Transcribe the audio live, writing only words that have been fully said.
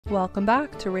Welcome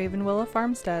back to Ravenwillow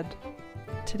Farmstead.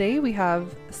 Today we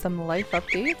have some life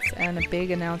updates and a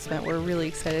big announcement we're really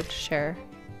excited to share.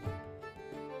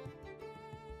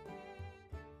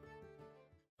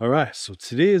 All right, so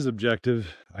today's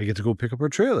objective, I get to go pick up our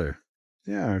trailer.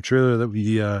 Yeah, our trailer that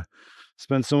we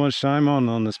spent so much time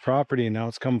on this property, and now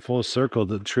it's come full circle.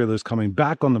 The trailer's coming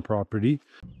back on the property.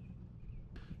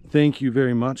 Thank you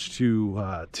very much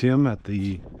to Tim at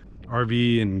the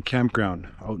RV and campground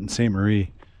out in Ste.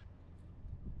 Marie.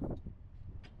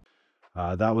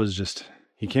 That was just,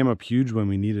 he came up huge when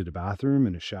we needed a bathroom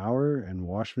and a shower and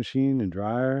wash machine and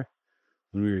dryer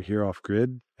when we were here off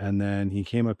grid. And then he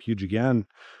came up huge again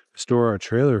to store our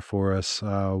trailer for us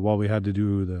while we had to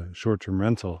do the short-term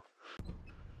rental.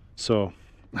 So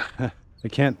I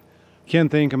can't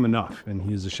thank him enough. And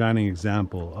he's a shining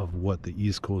example of what the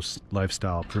East Coast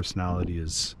lifestyle personality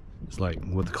is like,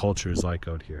 what the culture is like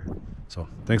out here. So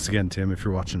thanks again, Tim, if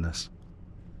you're watching this.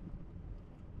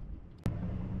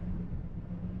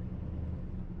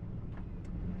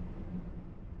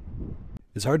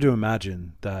 It's hard to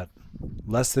imagine that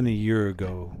less than a year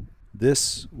ago,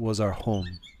 this was our home.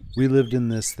 We lived in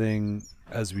this thing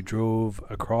as we drove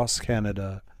across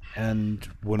Canada, and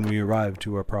when we arrived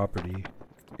to our property,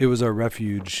 it was our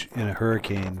refuge in a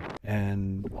hurricane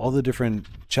and all the different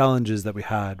challenges that we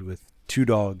had with 2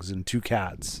 dogs and 2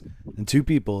 cats and 2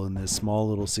 people in this small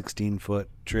little 16-foot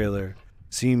trailer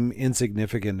seem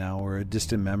insignificant now, or a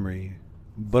distant memory,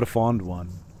 but a fond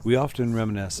one. We often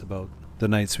reminisce about the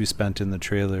nights we spent in the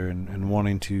trailer and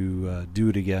wanting to do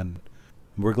it again.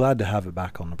 We're glad to have it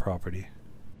back on the property.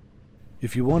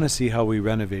 If you want to see how we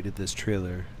renovated this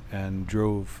trailer and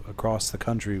drove across the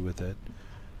country with it,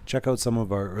 check out some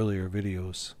of our earlier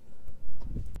videos.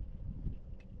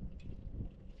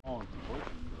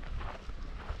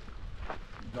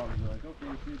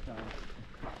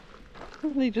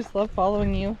 They just love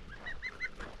following you.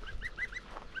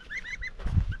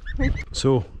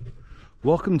 So,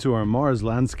 welcome to our Mars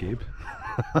landscape.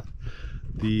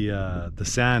 The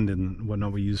sand and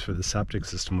whatnot we use for the septic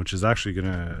system, which is actually going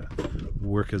to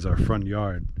work as our front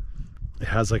yard. It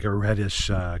has like a reddish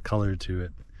color to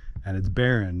it, and it's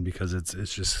barren because it's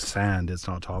just sand. It's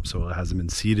not topsoil. It hasn't been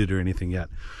seeded or anything yet.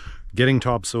 Getting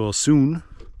topsoil soon,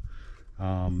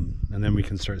 and then we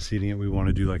can start seeding it. We want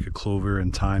to do like a clover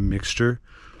and thyme mixture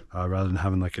rather than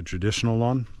having like a traditional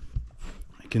lawn.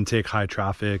 It can take high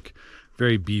traffic,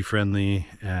 very bee friendly,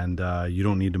 and you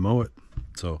don't need to mow it,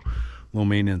 so low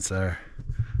maintenance there.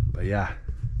 But yeah,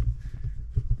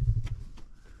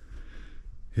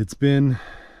 it's been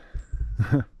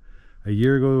a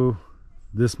year ago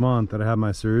this month that I had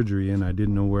my surgery, and I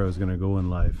didn't know where I was going to go in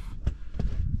life.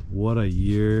 What a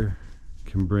year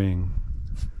can bring.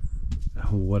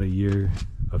 What a year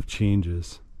of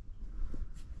changes.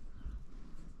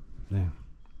 Man,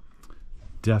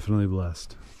 definitely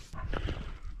blessed.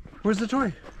 Where's the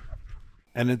toy?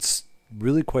 And it's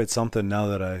really quite something now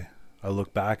that I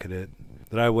look back at it,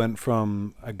 that I went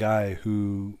from a guy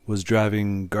who was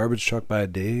driving garbage truck by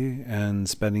day and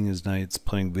spending his nights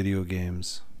playing video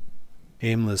games,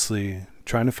 aimlessly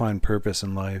trying to find purpose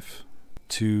in life,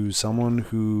 to someone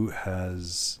who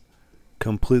has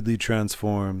completely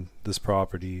transformed this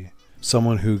property,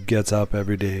 someone who gets up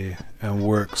every day and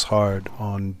works hard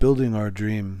on building our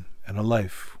dream and a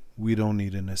life we don't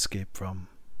need an escape from.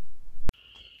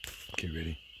 Okay,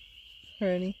 ready?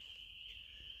 Ready.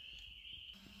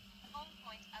 Home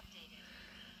point updated.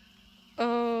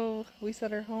 Oh, we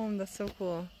set our home. That's so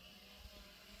cool.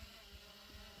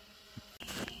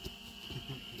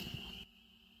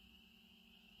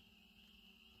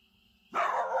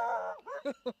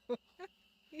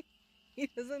 He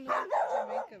doesn't know what to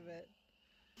make of it.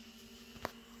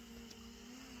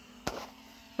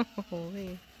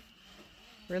 Holy.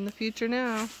 We're in the future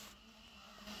now.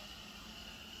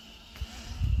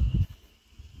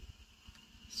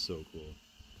 So cool.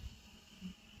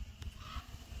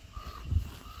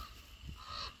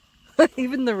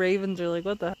 Even the ravens are like,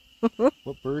 what the hell?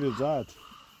 What bird is that?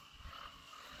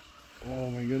 Oh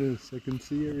my goodness, I can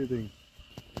see everything.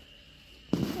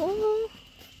 Oh.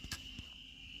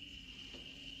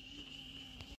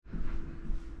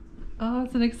 Oh,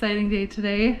 it's an exciting day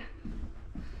today.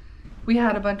 We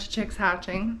had a bunch of chicks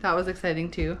hatching. That was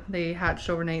exciting too. They hatched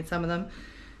overnight, some of them.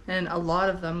 And a lot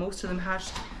of them, most of them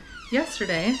hatched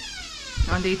yesterday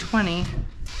on day 20.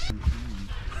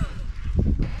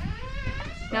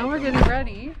 Now we're getting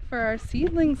ready for our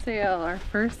seedling sale, our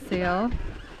first sale.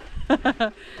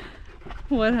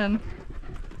 What, hun?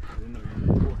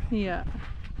 Yeah.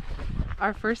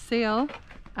 Our first sale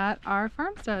at our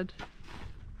farmstead.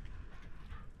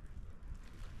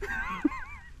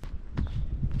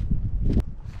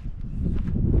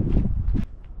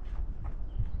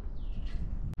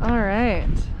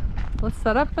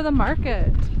 set up for the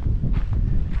market.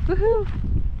 Woohoo!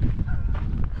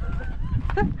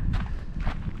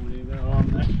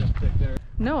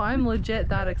 No, I'm legit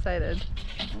that excited.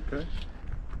 Okay.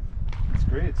 It's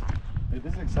great. It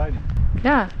is exciting.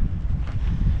 Yeah.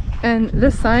 And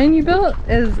this sign you built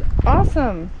is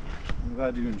awesome. I'm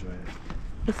glad you enjoy it.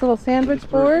 This little sandwich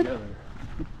board.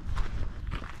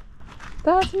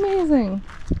 That's amazing.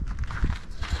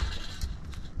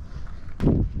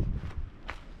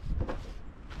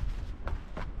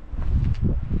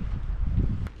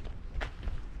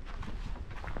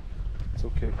 It's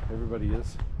okay. Everybody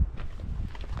is.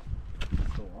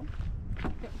 Still on?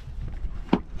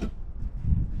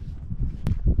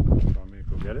 Want me to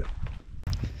go get it?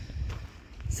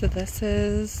 So this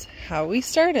is how we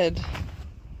started.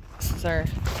 This is our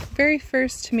very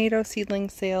first tomato seedling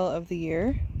sale of the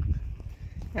year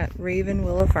at Raven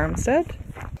Willow Farmstead.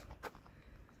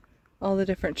 All the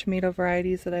different tomato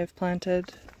varieties that I've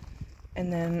planted,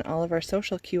 and then all of our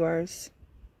social QRs.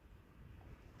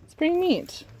 It's pretty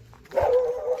neat.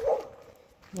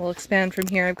 We'll expand from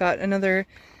here. I've got another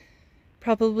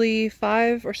probably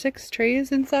 5 or 6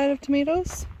 trays inside of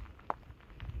tomatoes.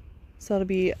 So it'll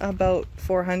be about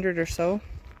 400 or so.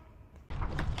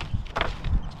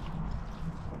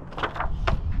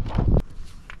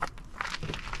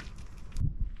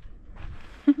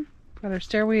 Got our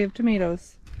stairway of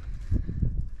tomatoes.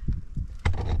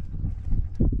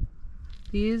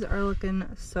 These are looking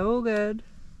so good.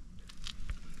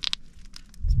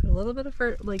 Just put a little bit of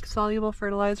soluble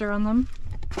fertilizer on them.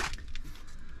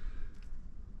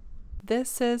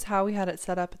 This is how we had it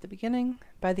set up at the beginning.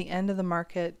 By the end of the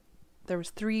market, there was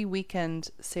 3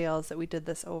 weekend sales that we did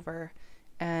this over,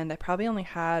 and I probably only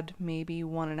had maybe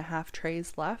 1.5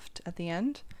 trays left at the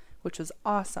end, which was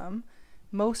awesome.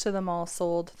 Most of them all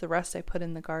sold. The rest I put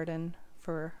in the garden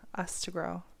for us to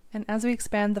grow. And as we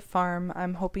expand the farm,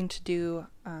 I'm hoping to do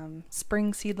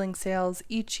spring seedling sales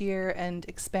each year and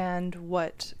expand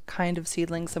what kind of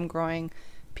seedlings I'm growing.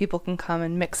 People can come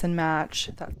and mix and match.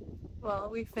 Well,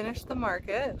 we finished the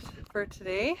market for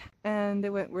today and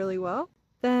it went really well.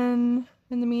 Then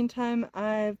in the meantime,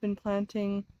 I've been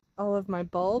planting all of my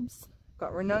bulbs.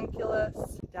 Got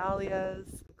ranunculus,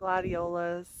 dahlias,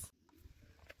 gladiolas.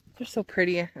 They're so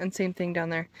pretty, and same thing down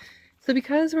there. So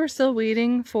because we're still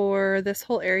waiting for this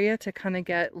whole area to kind of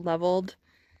get leveled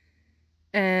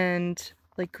and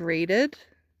like graded,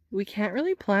 we can't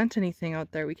really plant anything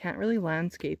out there. We can't really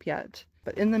landscape yet.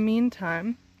 But in the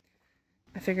meantime,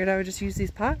 I figured I would just use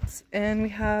these pots, and we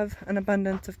have an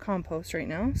abundance of compost right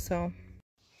now, so.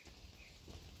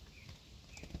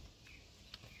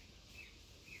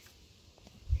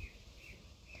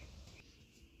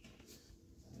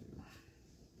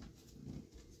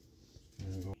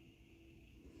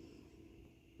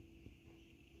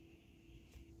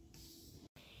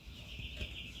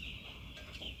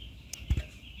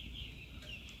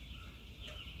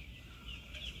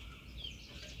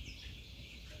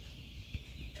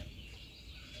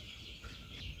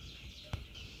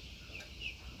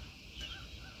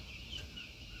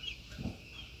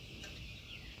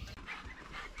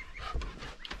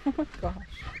 Oh my gosh.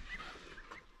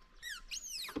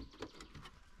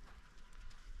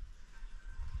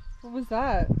 What was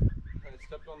that? I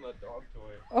stepped on that dog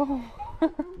toy. Oh.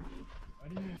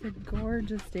 It's a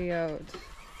gorgeous day out.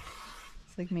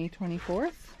 It's like May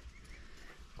 24th.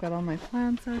 Got all my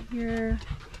plants out here.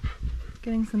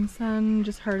 Getting some sun,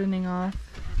 just hardening off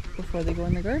before they go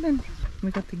in the garden.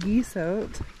 We got the geese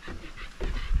out.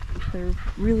 They've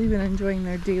really been enjoying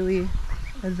their daily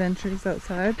adventures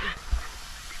outside.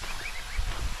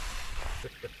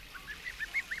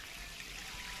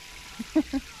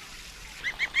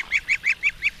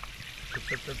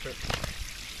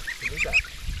 What is that?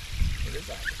 What is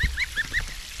that?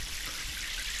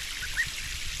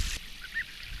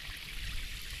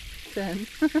 Then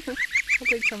I'll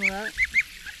take some of that.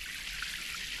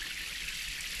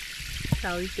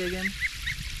 Sally's digging.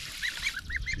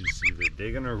 She's either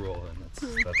digging or rolling.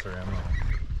 That's her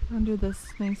MO. Under this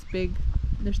nice big,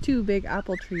 there's 2 big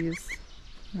apple trees.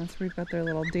 And that's where we've got their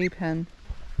little day pen.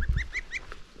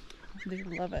 They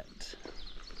love it.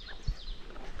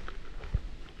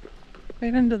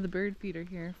 Right under the bird feeder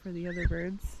here for the other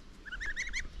birds.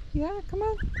 Yeah, come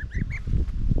on.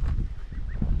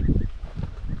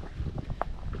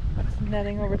 Got some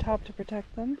netting over top to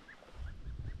protect them.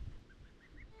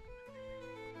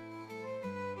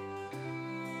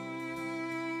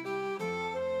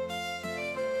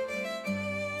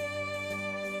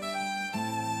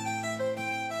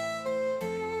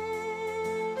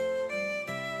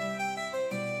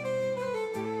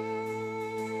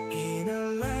 In a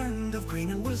land of green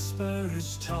and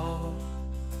whispers tall.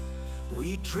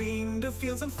 We dreamed of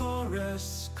fields and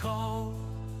forests call.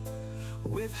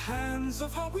 With hands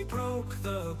of heart we broke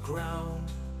the ground.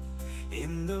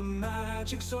 In the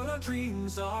magic soil our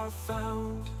dreams are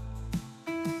found.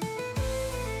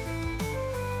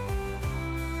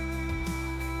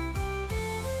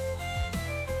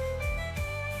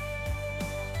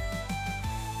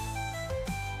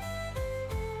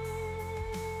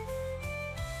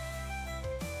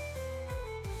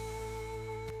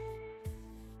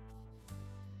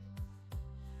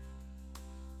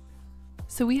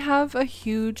 So we have a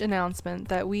huge announcement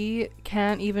that we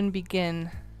can't even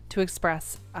begin to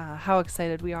express how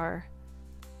excited we are.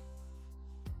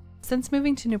 Since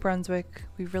moving to New Brunswick,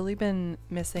 we've really been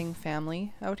missing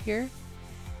family out here.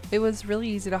 It was really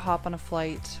easy to hop on a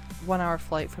flight, 1-hour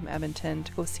flight from Edmonton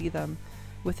to go see them.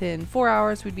 Within 4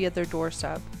 hours we'd be at their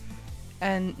doorstep.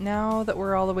 And now that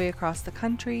we're all the way across the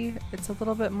country, it's a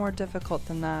little bit more difficult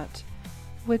than that,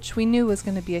 which we knew was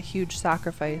going to be a huge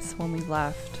sacrifice when we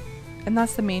left. And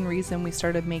that's the main reason we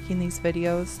started making these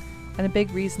videos, and a big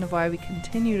reason of why we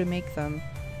continue to make them,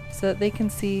 so that they can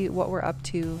see what we're up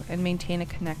to and maintain a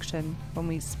connection when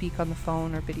we speak on the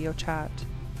phone or video chat.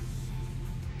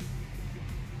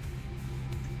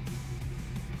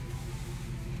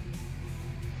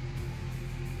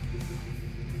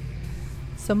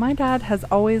 So my dad has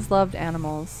always loved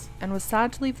animals and was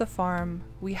sad to leave the farm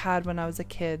we had when I was a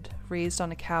kid, raised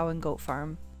on a cow and goat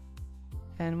farm.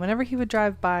 And whenever he would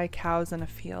drive by cows in a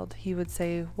field, he would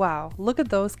say, "Wow, look at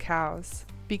those cows."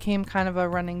 Became kind of a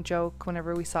running joke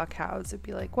whenever we saw cows. It'd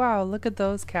be like, "Wow, look at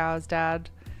those cows,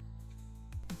 Dad."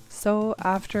 So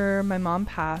after my mom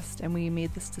passed and we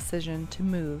made this decision to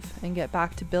move and get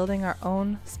back to building our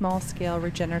own small-scale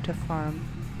regenerative farm,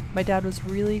 my dad was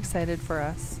really excited for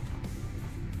us.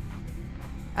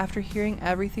 After hearing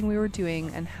everything we were doing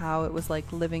and how it was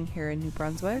like living here in New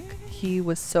Brunswick, he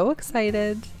was so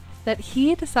excited that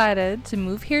he decided to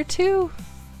move here too.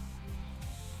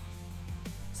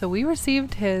 So we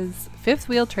received his 5th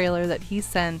wheel trailer that he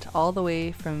sent all the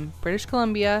way from British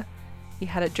Columbia. He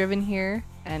had it driven here,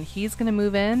 and he's gonna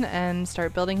move in and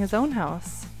start building his own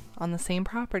house on the same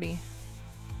property.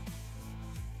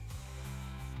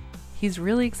 He's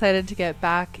really excited to get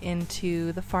back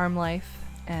into the farm life,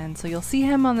 and so you'll see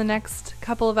him on the next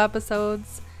couple of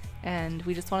episodes. And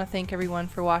we just want to thank everyone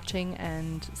for watching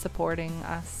and supporting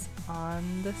us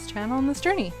on this channel and this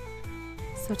journey.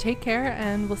 So take care,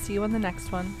 and we'll see you on the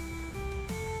next one.